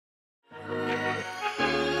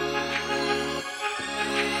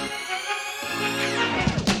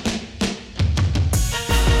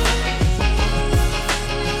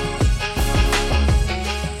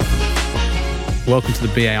Welcome to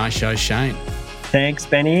the BAI show, Shane. Thanks,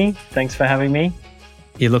 Benny. Thanks for having me.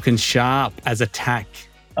 You're looking sharp as a tack.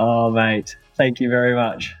 Oh, mate. Thank you very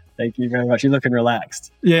much. You're looking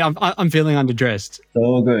relaxed. Yeah, I'm feeling underdressed. It's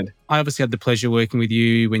all good. I obviously had the pleasure working with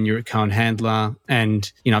you when you were at Cohen Handler,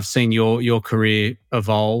 and I've seen your career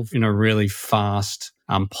evolve in a really fast,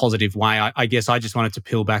 positive way. I guess I just wanted to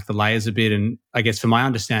peel back the layers a bit, and I guess for my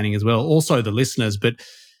understanding as well, also the listeners, but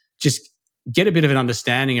just get a bit of an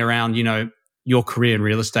understanding around your career in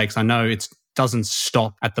real estate. Because I know it doesn't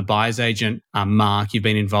stop at the buyer's agent mark. You've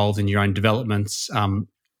been involved in your own developments.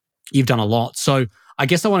 You've done a lot. So I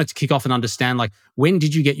guess I wanted to kick off and understand, when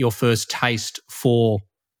did you get your first taste for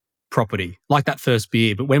property? Like that first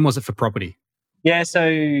beer, but when was it for property? Yeah, so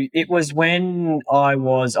it was when I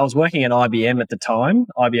was working at IBM at the time,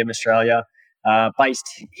 IBM Australia,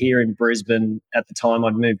 based here in Brisbane at the time.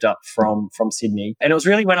 I'd moved up from Sydney. And it was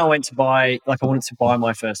really when I went to I wanted to buy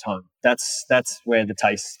my first home. That's where the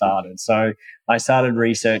taste started. So I started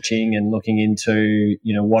researching and looking into,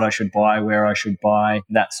 what I should buy, where I should buy,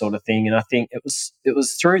 that sort of thing. And I think it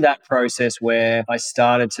was through that process where I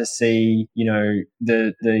started to see,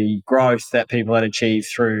 the growth that people had achieved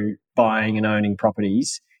through buying and owning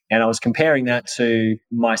properties. And I was comparing that to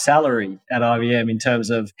my salary at IBM in terms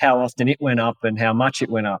of how often it went up and how much it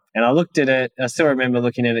went up. And I looked at it, I still remember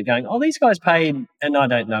looking at it going, these guys paid, and I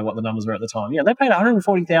don't know what the numbers were at the time. They paid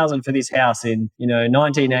 $140,000 for this house in,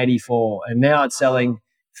 1984, and now it's selling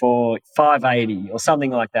for $580 or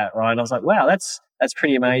something like that, right? And I was like, wow, that's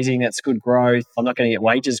pretty amazing. That's good growth. I'm not going to get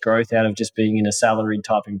wages growth out of just being in a salaried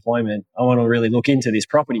type employment. I want to really look into this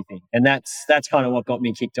property thing. And that's kind of what got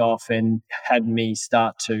me kicked off and had me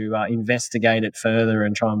start to investigate it further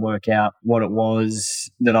and try and work out what it was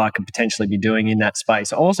that I could potentially be doing in that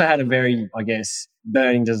space. I also had a very,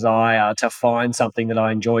 burning desire to find something that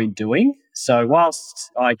I enjoyed doing. So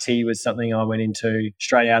whilst IT was something I went into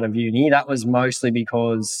straight out of uni, that was mostly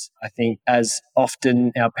because I think, as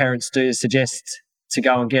often our parents do, suggest to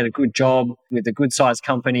go and get a good job with a good sized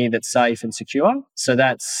company that's safe and secure. So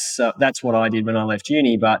that's what I did when I left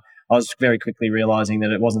uni. But I was very quickly realizing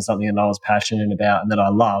that it wasn't something that I was passionate about and that I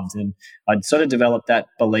loved. And I'd sort of developed that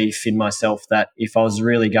belief in myself that if I was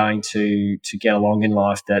really going to get along in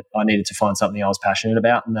life, that I needed to find something I was passionate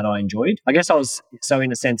about and that I enjoyed. I guess I was, so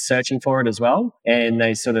in a sense, searching for it as well. And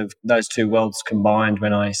those two worlds combined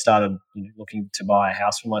when I started looking to buy a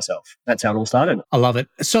house for myself. That's how it all started. I love it.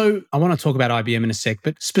 So I want to talk about IBM in a sec,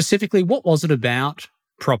 but specifically, what was it about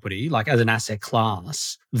property, as an asset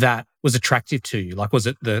class, that was attractive to you? Was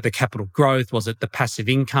it the capital growth? Was it the passive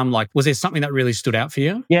income? Was there something that really stood out for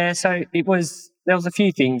you? Yeah, so there was a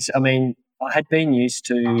few things. I had been used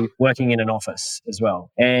to working in an office as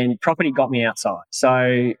well, and property got me outside.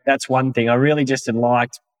 So that's one thing. I really just had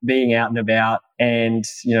liked being out and about and,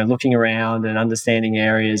 looking around and understanding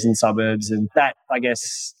areas in suburbs. And that, I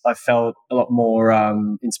guess, I felt a lot more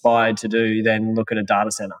inspired to do than look at a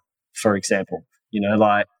data center, for example.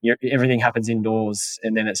 Everything happens indoors,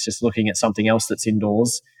 and then it's just looking at something else that's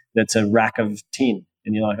indoors that's a rack of tin.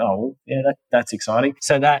 And you're like, oh, yeah, that's exciting.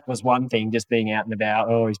 So that was one thing, just being out and about.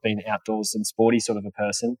 I've always been outdoors and sporty sort of a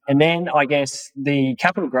person. And then I guess the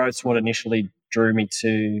capital growth is what initially drew me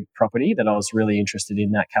to property, that I was really interested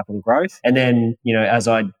in that capital growth. And then, as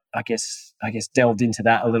I guess delved into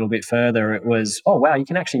that a little bit further, it was, oh wow, you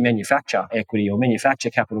can actually manufacture equity or manufacture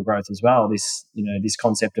capital growth as well. This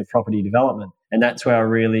concept of property development. And that's where I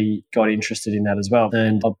really got interested in that as well.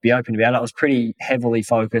 And I'll be open about it. I was pretty heavily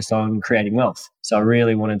focused on creating wealth. So I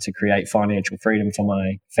really wanted to create financial freedom for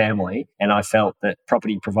my family. And I felt that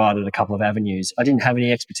property provided a couple of avenues. I didn't have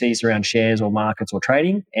any expertise around shares or markets or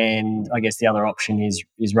trading. And I guess the other option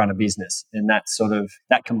is run a business. And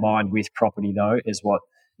that combined with property though is what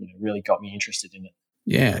really got me interested in it.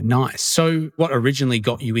 Yeah, nice. So what originally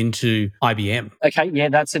got you into IBM? Okay, yeah,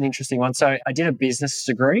 that's an interesting one. So I did a business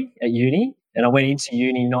degree at uni, and I went into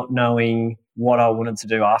uni not knowing what I wanted to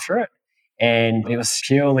do after it. And it was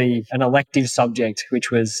purely an elective subject, which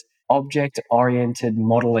was object-oriented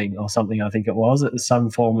modeling or something, I think it was. It was some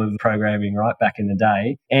form of programming right back in the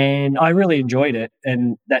day. And I really enjoyed it.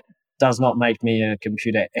 And that does not make me a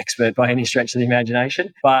computer expert by any stretch of the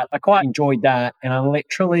imagination, but I quite enjoyed that. And I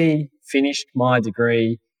literally finished my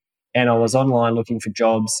degree and I was online looking for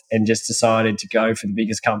jobs and just decided to go for the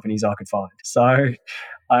biggest companies I could find. So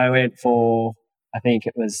I went for, I think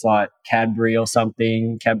it was Cadbury or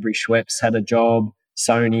something. Cadbury Schweppes had a job,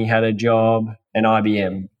 Sony had a job, and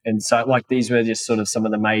IBM. And so these were just sort of some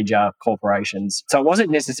of the major corporations. So I wasn't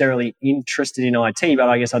necessarily interested in IT, but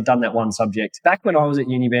I guess I'd done that one subject. Back when I was at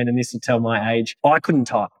uni, Ben, and this will tell my age, I couldn't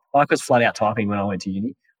type. I was flat out typing when I went to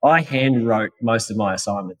uni. I hand wrote most of my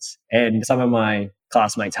assignments, and some of my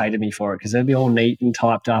classmates hated me for it because they'd be all neat and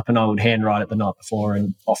typed up, and I would handwrite it the night before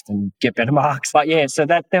and often get better marks. But yeah, so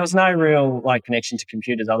that there was no real connection to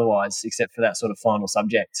computers otherwise, except for that sort of final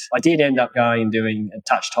subject. I did end up going and doing a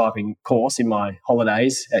touch typing course in my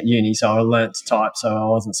holidays at uni, so I learnt to type, so I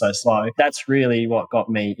wasn't so slow. That's really what got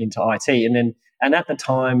me into IT, and at the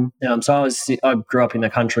time, I grew up in the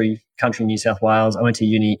country New South Wales. I went to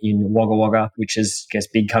uni in Wagga Wagga, which is, I guess,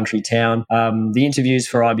 big country town. The interviews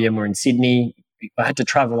for IBM were in Sydney. I had to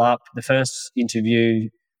travel up. The first interview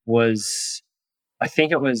was, I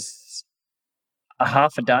think it was a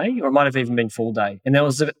half a day, or it might have even been full day. And there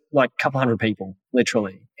was a couple hundred people,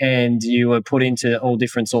 literally. And you were put into all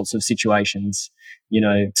different sorts of situations,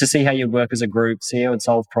 to see how you'd work as a group, see how you'd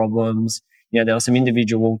solve problems. There were some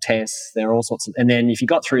individual tests. There were all sorts of, and then if you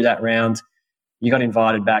got through that round, you got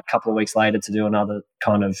invited back a couple of weeks later to do another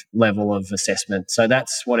kind of level of assessment. So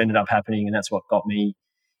that's what ended up happening, and that's what got me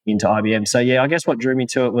into IBM. So yeah, I guess what drew me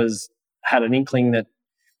to it was had an inkling that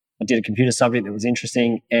I did a computer subject that was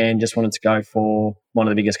interesting and just wanted to go for one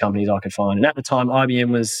of the biggest companies I could find. And at the time, IBM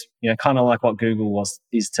was, kind of like what Google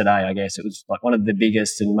is today, I guess. It was like one of the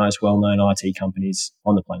biggest and most well-known IT companies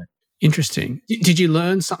on the planet. Interesting. Did you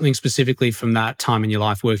learn something specifically from that time in your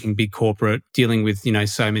life working big corporate, dealing with,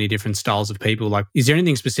 so many different styles of people? Is there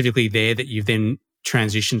anything specifically there that you've then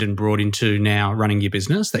transitioned and brought into now running your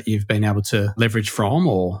business that you've been able to leverage from,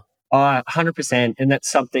 or? 100%. And that's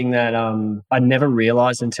something that I never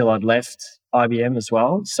realized until I'd left IBM as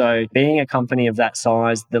well. So being a company of that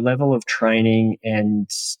size, the level of training and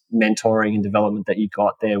mentoring and development that you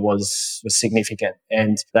got there was significant.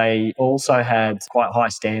 And they also had quite high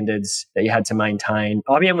standards that you had to maintain.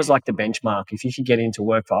 IBM was like the benchmark. If you could get into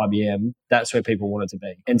work for IBM, that's where people wanted to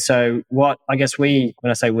be. And so when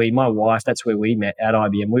I say we, my wife, that's where we met at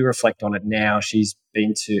IBM. We reflect on it now. She's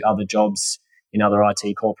been to other jobs in other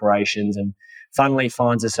IT corporations and funnily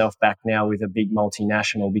finds herself back now with a big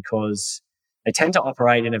multinational because they tend to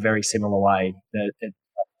operate in a very similar way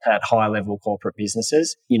at high level corporate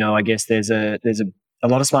businesses. I guess there's a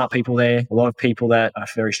lot of smart people there, a lot of people that are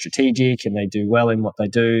very strategic and they do well in what they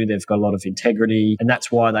do. They've got a lot of integrity, and that's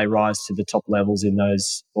why they rise to the top levels in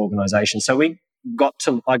those organizations. So I got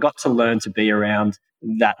to learn to be around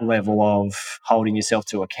that level of holding yourself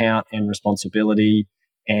to account and responsibility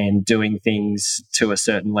and doing things to a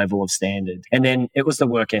certain level of standard. And then it was the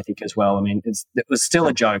work ethic as well. I mean, it was still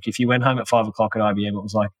a joke. If you went home at 5 o'clock at IBM, it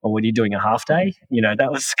was like, oh, what are you doing, a half day?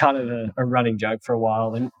 That was kind of a running joke for a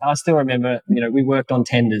while. And I still remember, we worked on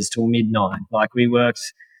tenders till midnight. We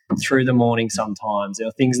worked through the morning sometimes. There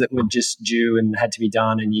were things that were just due and had to be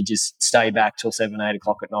done, and you just stay back till 7, 8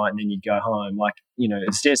 o'clock at night, and then you'd go home.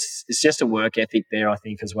 It's just a work ethic there, I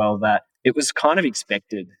think, as well, that it was kind of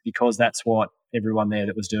expected because that's what everyone there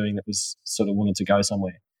that was doing that was sort of wanted to go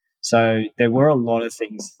somewhere. So there were a lot of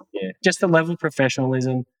things, just the level of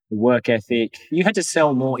professionalism, the work ethic. You had to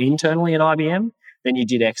sell more internally at IBM than you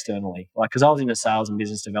did externally. Because I was in a sales and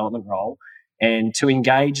business development role, and to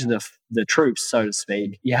engage the troops, so to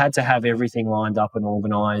speak, you had to have everything lined up and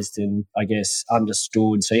organised and, I guess,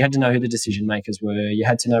 understood. So you had to know who the decision makers were. You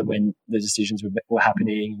had to know when the decisions were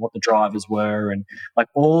happening, what the drivers were, and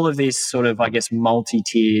all of this sort of, I guess,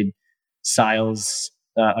 multi-tiered sales,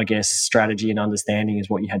 strategy and understanding is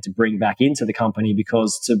what you had to bring back into the company,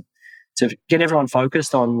 because to get everyone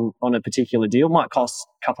focused on a particular deal might cost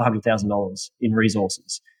a couple $100,000 in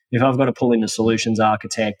resources. If I've got to pull in a solutions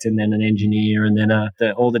architect and then an engineer and then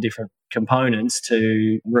all the different components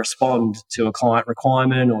to respond to a client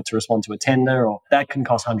requirement or to respond to a tender, or that can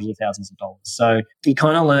cost hundreds of thousands of dollars. So you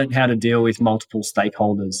kind of learned how to deal with multiple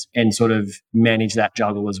stakeholders and sort of manage that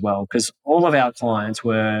juggle as well. Because all of our clients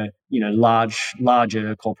were,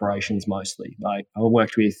 larger corporations mostly. I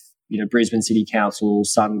worked with Brisbane City Council,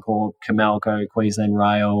 Suncorp, Comalco, Queensland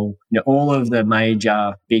Rail, all of the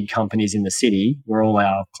major big companies in the city were all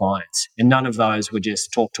our clients. And none of those would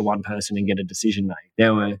just talk to one person and get a decision made.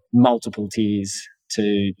 There were multiple tiers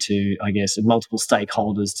to multiple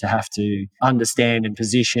stakeholders to have to understand and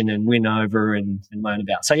position and win over and learn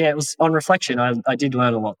about. So it was, on reflection, I did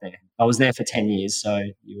learn a lot there. I was there for 10 years, so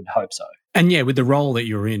you would hope so. And with the role that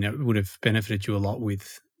you're in, it would have benefited you a lot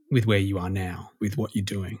with where you are now, with what you're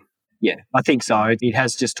doing. Yeah, I think so. It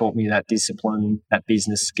has just taught me that discipline, that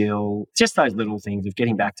business skill, just those little things of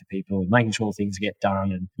getting back to people, making sure things get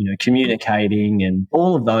done and, communicating and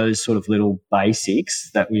all of those sort of little basics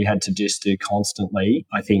that we had to just do constantly,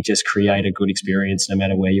 I think just create a good experience no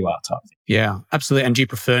matter where you are type thing. Yeah, absolutely. And do you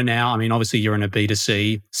prefer now, obviously you're in a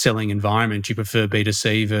B2C selling environment, do you prefer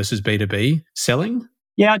B2C versus B2B selling?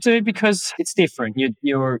 Yeah, I do, because it's different.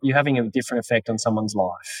 You're having a different effect on someone's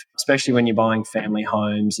life, especially when you're buying family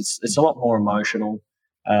homes. It's a lot more emotional,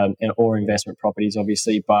 or investment properties,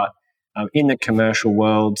 obviously, but in the commercial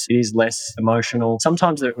world, it is less emotional.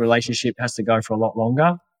 Sometimes the relationship has to go for a lot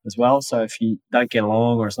longer as well. So if you don't get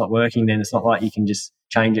along or it's not working, then it's not like you can just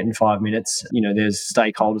change it in 5 minutes. There's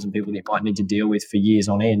stakeholders and people that you might need to deal with for years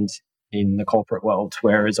on end in the corporate world.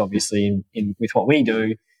 Whereas obviously with what we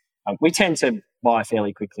do, we tend to buy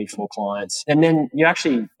fairly quickly for clients. And then you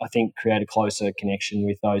actually, I think, create a closer connection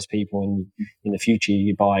with those people, and in the future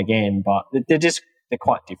you buy again. But they're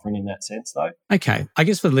quite different in that sense, though. Okay. I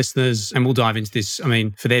guess for the listeners, and we'll dive into this,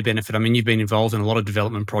 for their benefit, you've been involved in a lot of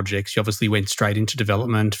development projects. You obviously went straight into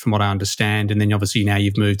development from what I understand. And then obviously now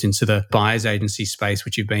you've moved into the buyer's agency space,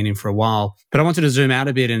 which you've been in for a while. But I wanted to zoom out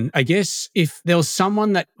a bit. And I guess if there was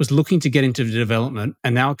someone that was looking to get into development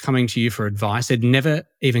and they were coming to you for advice, they'd never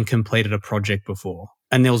even completed a project before,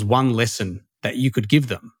 and there was one lesson that you could give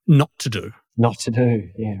them not to do. Not to do.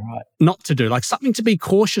 Yeah, right. Not to do, like something to be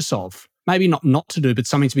cautious of. Maybe not to do, but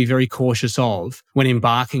something to be very cautious of when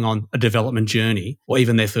embarking on a development journey or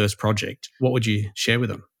even their first project. What would you share with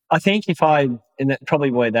them? I think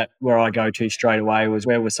probably where I go to straight away was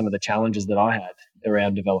where were some of the challenges that I had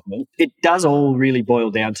around development. It does all really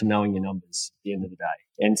boil down to knowing your numbers at the end of the day.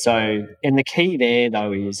 And the key there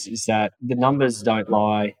though is that the numbers don't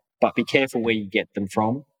lie, but be careful where you get them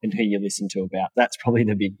from and who you listen to about. That's probably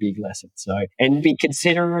the big lesson. So, and be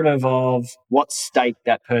considerate of what stake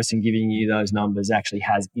that person giving you those numbers actually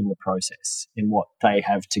has in the process and what they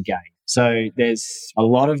have to gain. So there's a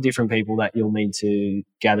lot of different people that you'll need to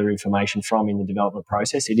gather information from in the development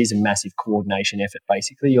process. It is a massive coordination effort,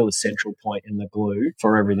 basically. You're the central point and the glue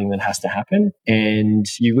for everything that has to happen. And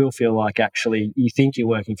you will feel like actually you think you're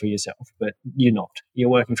working for yourself, but you're not. You're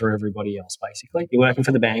working for everybody else, basically. You're working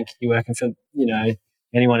for the bank. You're working for,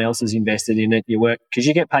 anyone else is invested in it. You work because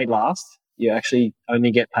you get paid last. You actually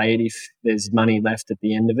only get paid if there's money left at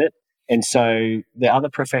the end of it. And so the other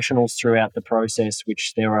professionals throughout the process,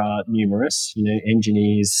 which there are numerous,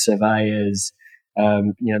 engineers, surveyors,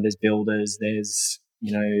 there's builders, there's,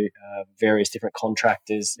 various different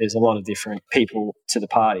contractors. There's a lot of different people to the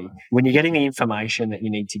party. When you're getting the information that you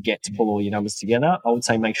need to get to pull all your numbers together, I would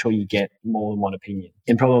say make sure you get more than one opinion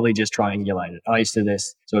and probably just triangulate it. I used to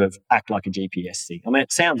this sort of act like a GPS thing.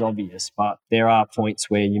 It sounds obvious, but there are points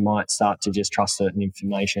where you might start to just trust certain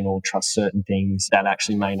information or trust certain things that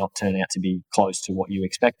actually may not turn out to be close to what you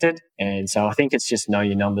expected. And so I think it's just know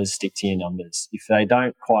your numbers, stick to your numbers. If they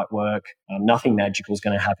don't quite work, nothing magical is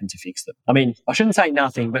going to happen to fix them. I shouldn't say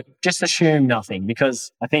nothing, but just assume nothing,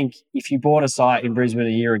 because I think if you bought a site in Brisbane a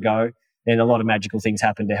year ago, then a lot of magical things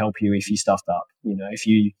happen to help you if you stuffed up.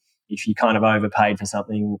 If you kind of overpaid for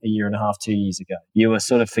something a year and a half, 2 years ago, you were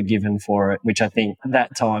sort of forgiven for it, which I think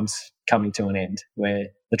that time's coming to an end where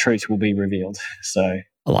the truth will be revealed. So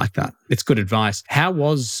I like that. It's good advice. How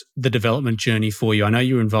was the development journey for you? I know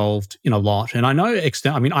you were involved in a lot, and I know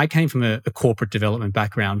I came from a corporate development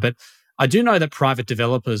background, but I do know that private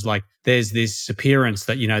developers, there's this appearance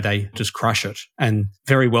that, they just crush it and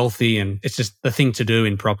very wealthy, and it's just the thing to do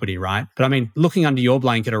in property, right? But looking under your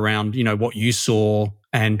blanket around, what you saw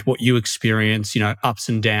and what you experienced, ups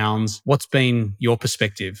and downs, what's been your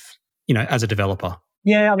perspective, as a developer?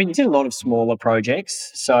 Yeah, you did a lot of smaller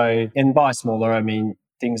projects. So, and by smaller, I mean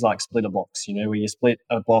things like splitter blocks, where you split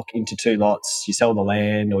a block into 2 lots, you sell the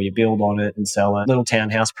land or you build on it and sell it. Little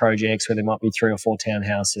townhouse projects where there might be 3 or 4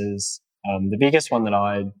 townhouses. The biggest one that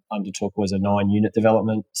I undertook was a 9-unit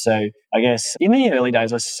development. So I guess in the early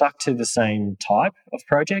days, I stuck to the same type of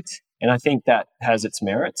project. And I think that has its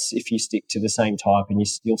merits if you stick to the same type, and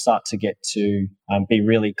you'll start to get to be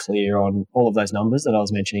really clear on all of those numbers that I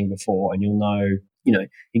was mentioning before, and you'll know,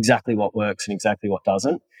 exactly what works and exactly what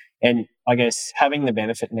doesn't. And I guess having the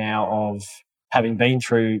benefit now of having been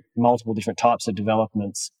through multiple different types of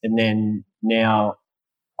developments, and then now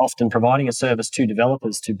often providing a service to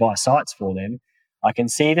developers to buy sites for them, I can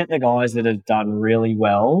see that the guys that have done really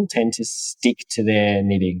well tend to stick to their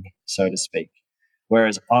knitting, so to speak.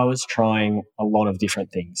 Whereas I was trying a lot of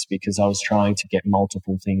different things because I was trying to get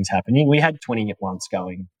multiple things happening. We had 20 at once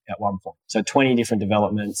going at one point. So 20 different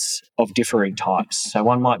developments of differing types. So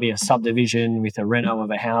one might be a subdivision with a reno of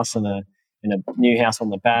a house and a new house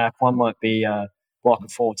on the back. One might be a block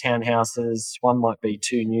of 4 townhouses. One might be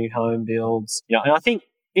 2 new home builds. And I think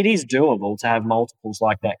it is doable to have multiples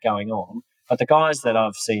like that going on. But the guys that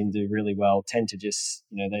I've seen do really well tend to just,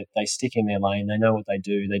 they stick in their lane. They know what they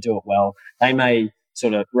do it well. They may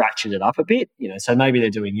sort of ratchet it up a bit, so maybe they're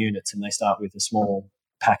doing units and they start with a small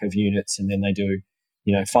pack of units and then they do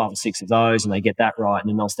 5 or 6 of those, and they get that right, and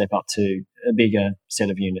then they'll step up to a bigger set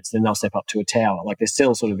of units. Then they'll step up to a tower. Like, they're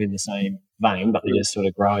still sort of in the same vein, but they're just sort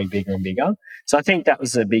of growing bigger and bigger. So I think that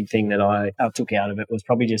was a big thing that I took out of it, was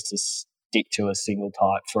probably just to stick to a single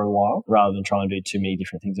type for a while rather than try and do too many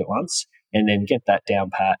different things at once, and then get that down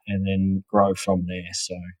pat and then grow from there.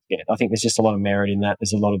 So, yeah, I think there's just a lot of merit in that.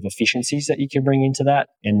 There's a lot of efficiencies that you can bring into that.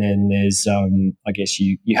 And then there's, I guess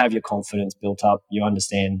you have your confidence built up. You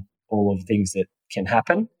understand all of the things that can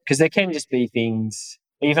happen, because there can just be things.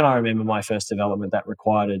 Even I remember my first development that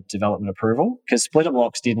required a development approval, because splitter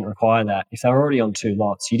blocks didn't require that. If they were already on 2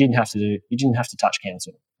 lots, you didn't have to touch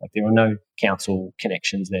council. Like, there were no council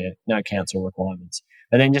connections there, no council requirements.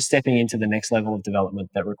 But then just stepping into the next level of development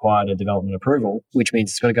that required a development approval, which means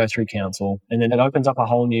it's got to go through council. And then it opens up a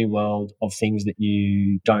whole new world of things that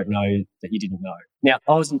you don't know that you didn't know. Now,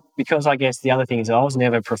 because I guess the other thing is I was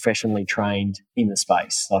never professionally trained in the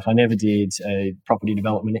space. Like, I never did a property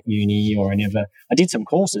development at uni, or I did some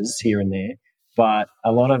courses here and there, but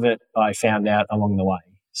a lot of it I found out along the way.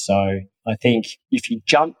 So I think if you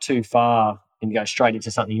jump too far and go straight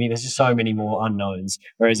into something new, there's just so many more unknowns.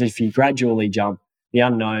 Whereas if you gradually jump, the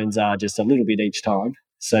unknowns are just a little bit each time,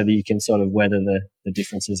 so that you can sort of weather the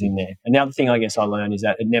differences in there. And the other thing I guess I learned is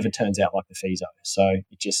that it never turns out like the FISO. So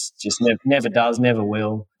it just never does, never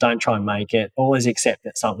will. Don't try and make it. Always accept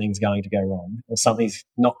that something's going to go wrong, or something's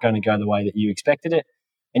not going to go the way that you expected it,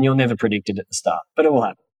 and you'll never predict it at the start, but it will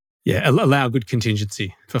happen. Yeah, allow good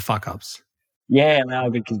contingency for fuck-ups. Yeah, allow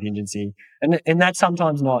a good contingency. And that's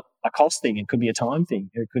sometimes not a cost thing. It could be a time thing.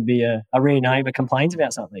 It could be a rear neighbour complains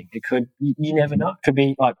about something. It could, you never know. It could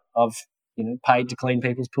be like, I've paid to clean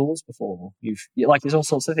people's pools before. There's all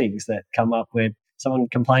sorts of things that come up where someone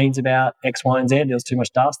complains about X, Y, and Z. There's too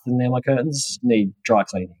much dust and now my curtains need dry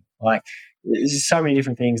cleaning. Like, there's so many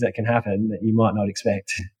different things that can happen that you might not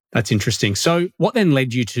expect. That's interesting. So what then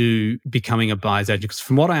led you to becoming a buyer's agent? Because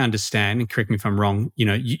from what I understand, and correct me if I'm wrong,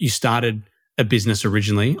 you started a business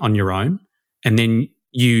originally on your own, and then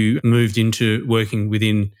you moved into working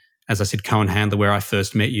within, as I said, Cohen Handler, where I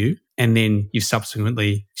first met you, and then you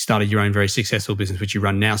subsequently started your own very successful business, which you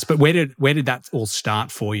run now. But where did that all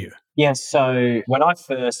start for you? Yeah, so when I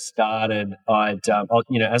first started,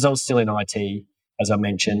 as I was still in IT, as I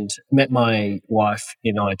mentioned, met my wife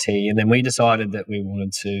in IT, and then we decided that we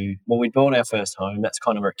wanted to, we bought our first home. That's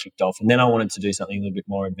kind of where it kicked off. And then I wanted to do something a little bit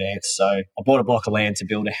more advanced. So I bought a block of land to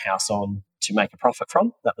build a house on to make a profit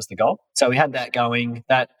from. That was the goal. So we had that going.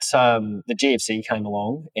 The GFC came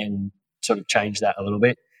along and sort of changed that a little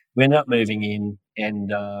bit. We ended up moving in,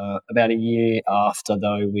 and about a year after,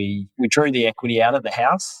 though, we drew the equity out of the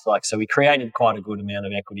house. So we created quite a good amount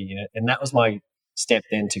of equity in it. And that was my step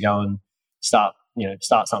then to go and start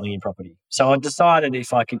something in property. So I decided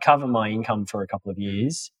if I could cover my income for a couple of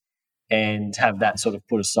years and have that sort of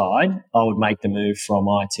put aside, I would make the move from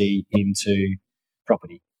IT into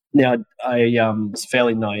property. Now, I was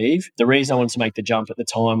fairly naive. The reason I wanted to make the jump at the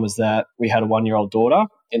time was that we had a 1-year-old daughter,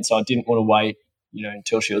 and so I didn't want to wait,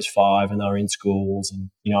 until she was 5 and they were in schools. And,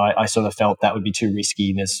 I sort of felt that would be too risky,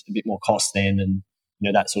 and there's a bit more cost then and,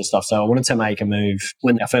 that sort of stuff. So I wanted to make a move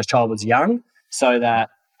when our first child was young, so that,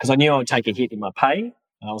 because I knew I would take a hit in my pay.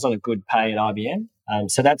 I was on a good pay at IBM.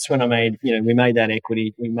 So that's when we made that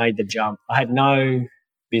equity. We made the jump. I had no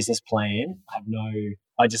business plan.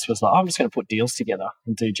 I just was like, I'm just going to put deals together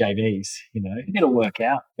and do JVs, it'll work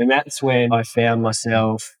out. And that's when I found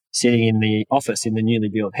myself sitting in the office in the newly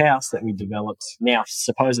built house that we developed, now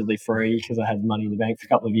supposedly free because I had money in the bank for a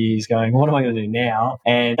couple of years, going, what am I going to do now?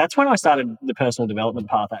 And that's when I started the personal development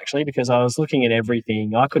path, actually, because I was looking at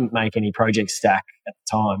everything. I couldn't make any projects stack at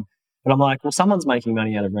the time. But I'm like, well, someone's making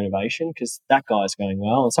money out of renovation because that guy's going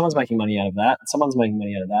well, and someone's making money out of that, and someone's making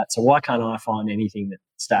money out of that. So why can't I find anything that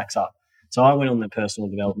stacks up? So I went on the personal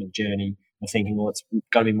development journey of thinking, well, it's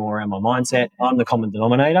got to be more around my mindset. I'm the common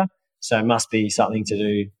denominator, so it must be something to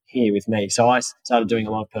do here with me. So I started doing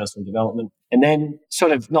a lot of personal development, and then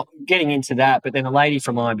sort of not getting into that, but then a lady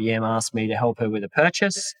from IBM asked me to help her with a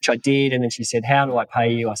purchase, which I did. And then she said, how do I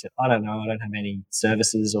pay you? I said, I don't know. I don't have any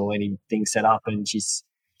services or anything set up. And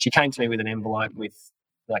she came to me with an envelope with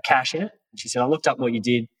cash in it. And she said, I looked up what you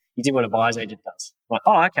did. You did what a buyer's agent does. I'm like,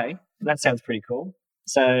 oh, okay. That sounds pretty cool.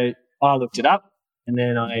 So I looked it up, and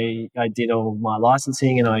then I did all my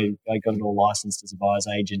licensing, and I got it all licensed as a buyer's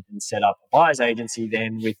agent and set up a buyer's agency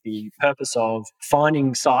then with the purpose of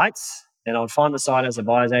finding sites. And I would find the site as a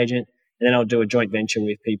buyer's agent, and then I would do a joint venture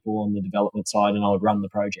with people on the development side, and I would run the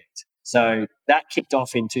project. So that kicked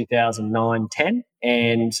off in 2009-10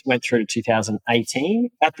 and went through to 2018.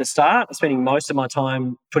 At the start, I'm spending most of my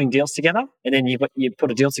time putting deals together, and then you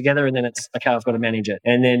put a deal together, and then it's, okay, I've got to manage it.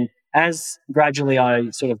 And then as gradually I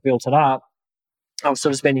sort of built it up, I was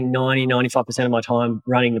sort of spending 95% of my time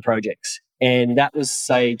running the projects. And that was,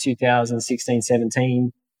 say, 2016,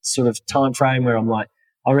 17 sort of time frame where I'm like,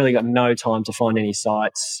 I really got no time to find any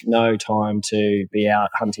sites, no time to be out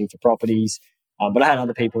hunting for properties. But I had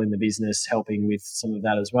other people in the business helping with some of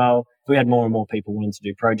that as well. We had more and more people wanting to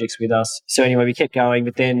do projects with us. So anyway, we kept going.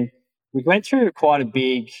 But then we went through quite a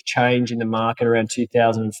big change in the market around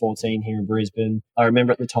 2014 here in Brisbane. I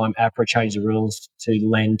remember at the time APRA changed the rules to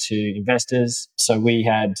lend to investors. So we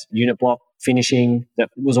had unit block finishing that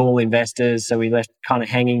was all investors. So we left kind of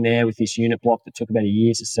hanging there with this unit block that took about a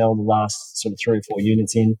year to sell the last sort of 3 or 4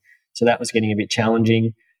 units in. So that was getting a bit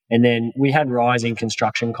challenging. And then we had rising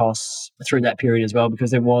construction costs through that period as well,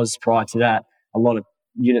 because there was, prior to that, a lot of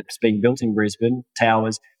units being built in Brisbane,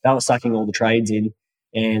 towers, that was sucking all the trades in.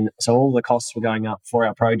 And so all the costs were going up for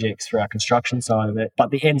our projects, for our construction side of it,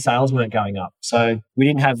 but the end sales weren't going up. So we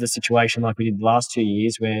didn't have the situation like we did the last 2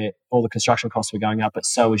 years where all the construction costs were going up, but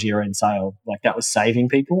so was your end sale. Like that was saving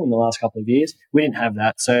people in the last couple of years. We didn't have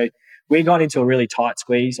that. So we got into a really tight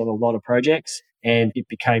squeeze on a lot of projects, and it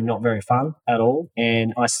became not very fun at all.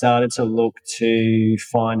 And I started to look to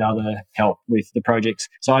find other help with the projects.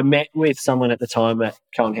 So I met with someone at the time at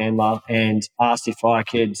Cohen Handler and asked if I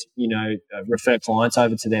could, refer clients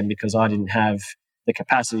over to them, because I didn't have the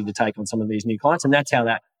capacity to take on some of these new clients. And that's how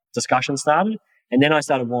that discussion started. And then I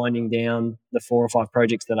started winding down the 4 or 5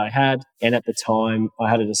 projects that I had. And at the time, I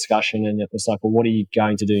had a discussion and it was like, well, what are you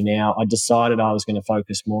going to do now? I decided I was going to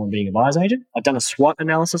focus more on being a buyer's agent. I'd done a SWOT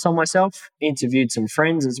analysis on myself, interviewed some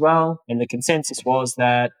friends as well. And the consensus was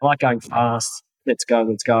that I like going fast. Let's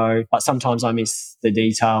go. But sometimes I miss the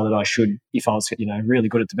detail that I should, if I was, really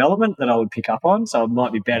good at development, that I would pick up on. So I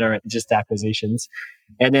might be better at just acquisitions.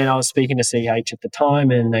 And then I was speaking to CH at the time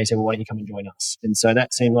and they said, well, why don't you come and join us? And so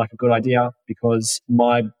that seemed like a good idea, because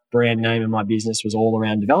my brand name and my business was all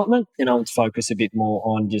around development, and I would focus a bit more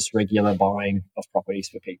on just regular buying of properties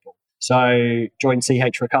for people. So joined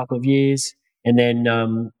CH for a couple of years. And then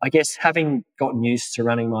I guess having gotten used to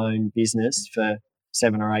running my own business for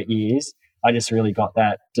 7 or 8 years, I just really got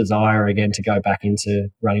that desire again to go back into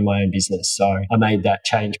running my own business. So I made that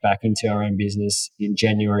change back into our own business in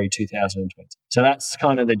January 2020. So that's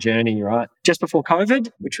kind of the journey, right? Just before COVID,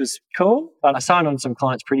 which was cool. But I signed on some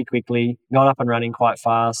clients pretty quickly, got up and running quite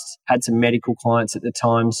fast, had some medical clients at the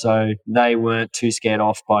time. So they weren't too scared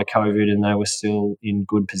off by COVID and they were still in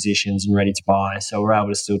good positions and ready to buy. So we're able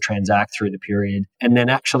to still transact through the period. And then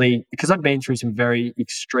actually, because I'd been through some very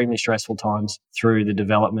extremely stressful times through the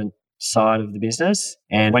development side of the business.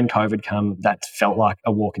 And when COVID came, that felt like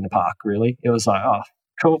a walk in the park, really. It was like, oh,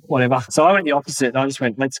 cool, whatever. So I went the opposite. I just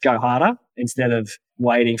went, let's go harder instead of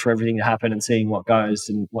waiting for everything to happen and seeing what goes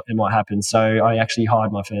and what happens. So I actually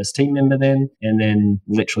hired my first team member then, and then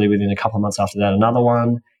literally within a couple of months after that, another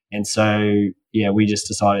one. And so, we just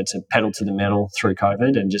decided to pedal to the metal through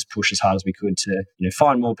COVID and just push as hard as we could to,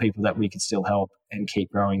 find more people that we could still help and keep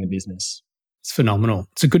growing the business. It's phenomenal.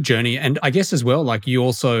 It's a good journey. And I guess as well, like you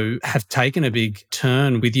also have taken a big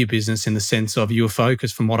turn with your business in the sense of you were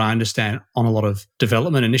focused, from what I understand, on a lot of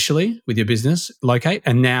development initially with your business, Locate.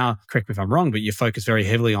 And now, correct me if I'm wrong, but you focus very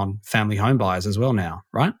heavily on family home buyers as well now,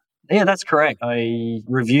 right? Yeah, that's correct. I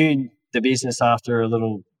reviewed the business after a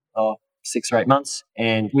little 6 or 8 months,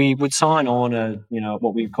 and we would sign on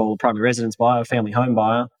what we call a primary residence buyer, a family home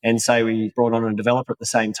buyer, and say we brought on a developer at the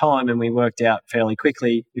same time, and we worked out fairly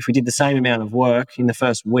quickly, if we did the same amount of work in the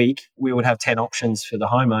first week, we would have 10 options for the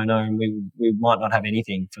homeowner, and we might not have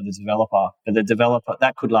anything for the developer. But the developer,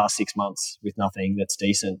 that could last 6 months with nothing that's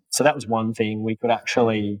decent. So that was one thing. We could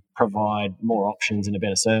actually provide more options and a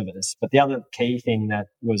better service. But the other key thing that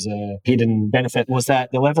was a hidden benefit was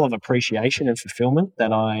that the level of appreciation and fulfillment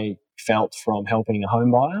that I felt from helping a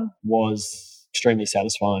home buyer was extremely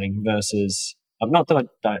satisfying versus, not that I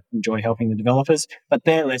don't enjoy helping the developers, but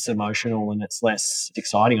they're less emotional and it's less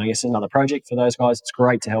exciting. I guess another project for those guys, it's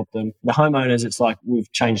great to help them. The homeowners, it's like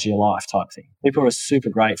we've changed your life type thing. People are super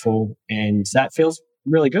grateful and that feels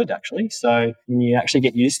really good actually. So when you actually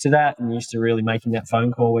get used to that and used to really making that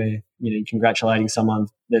phone call where, you're congratulating someone,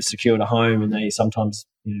 they've secured a home and they sometimes,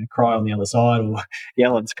 cry on the other side or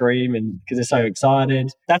yell and scream and because they're so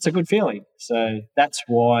excited, that's a good feeling. So that's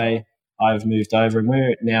why I've moved over and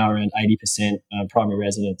we're now around 80% primary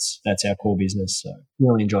residence. That's our core business. So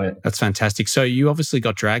really enjoy it. That's fantastic. So you obviously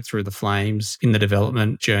got dragged through the flames in the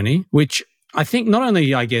development journey, which I think not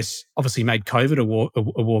only, obviously made COVID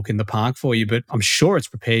a walk in the park for you, but I'm sure it's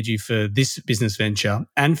prepared you for this business venture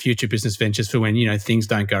and future business ventures for when, things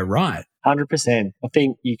don't go right. 100%. I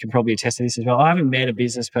think you can probably attest to this as well. I haven't met a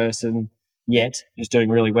business person yet, is doing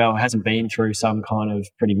really well. It hasn't been through some kind of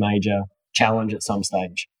pretty major challenge at some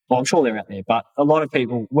stage. Well, I'm sure they're out there, but a lot of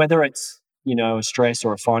people, whether it's a stress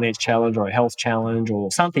or a finance challenge or a health challenge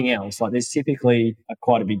or something else, like there's typically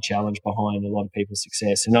quite a big challenge behind a lot of people's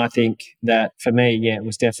success. And I think that for me, it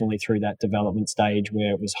was definitely through that development stage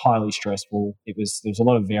where it was highly stressful. There was a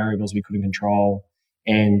lot of variables we couldn't control.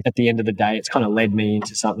 And at the end of the day, it's kind of led me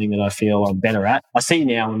into something that I feel I'm better at. I see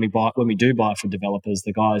now when we do buy for developers,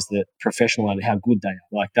 the guys that professional at it, how good they are,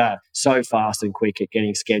 like that, so fast and quick at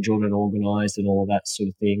getting scheduled and organised and all of that sort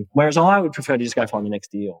of thing. Whereas I would prefer to just go find the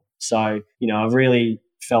next deal. So, I've really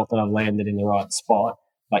felt that I've landed in the right spot.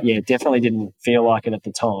 But definitely didn't feel like it at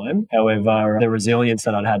the time. However, the resilience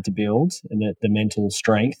that I'd had to build and the mental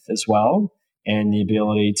strength as well, and the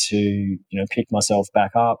ability to, pick myself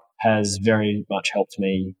back up has very much helped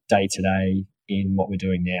me day to day in what we're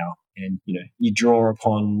doing now. And, you draw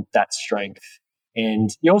upon that strength,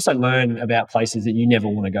 and you also learn about places that you never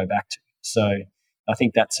want to go back to. So I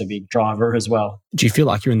think that's a big driver as well. Do you feel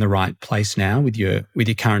like you're in the right place now with your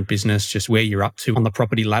current business, just where you're up to on the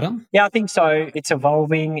property ladder? Yeah, I think so. It's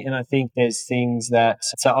evolving, and I think there's things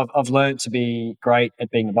so I've learned to be great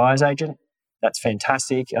at being a buyer's agent. That's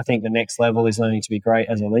fantastic. I think the next level is learning to be great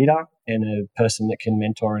as a leader and a person that can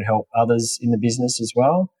mentor and help others in the business as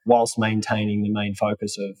well, whilst maintaining the main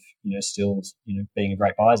focus of, still, being a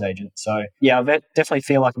great buyer's agent. So I definitely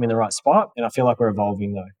feel like I'm in the right spot, and I feel like we're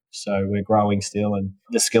evolving though. So we're growing still, and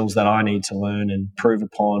the skills that I need to learn and prove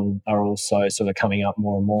upon are also sort of coming up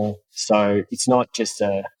more and more. So it's not just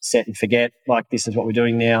a set and forget, like this is what we're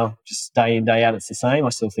doing now, just day in, day out, it's the same. I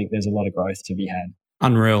still think there's a lot of growth to be had.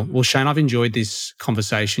 Unreal. Well, Shane, I've enjoyed this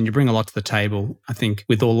conversation. You bring a lot to the table, I think,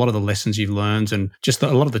 with a lot of the lessons you've learned and just a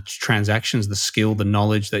lot of the transactions, the skill, the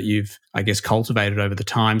knowledge that you've, I guess, cultivated over the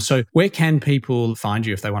time. So where can people find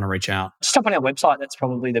you if they want to reach out? Just up on our website. That's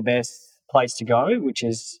probably the best place to go, which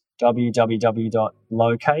is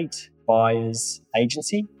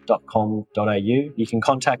www.locatebuyersagency.com.au. You can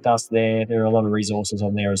contact us there. There are a lot of resources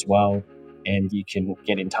on there as well, and you can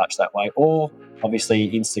get in touch that way. Or obviously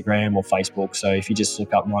Instagram or Facebook. So if you just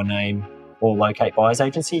look up my name or Locate Buyers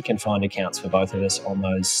Agency, you can find accounts for both of us on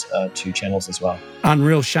those two channels as well.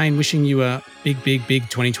 Unreal. Shane, wishing you a big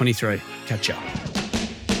 2023. Catch up.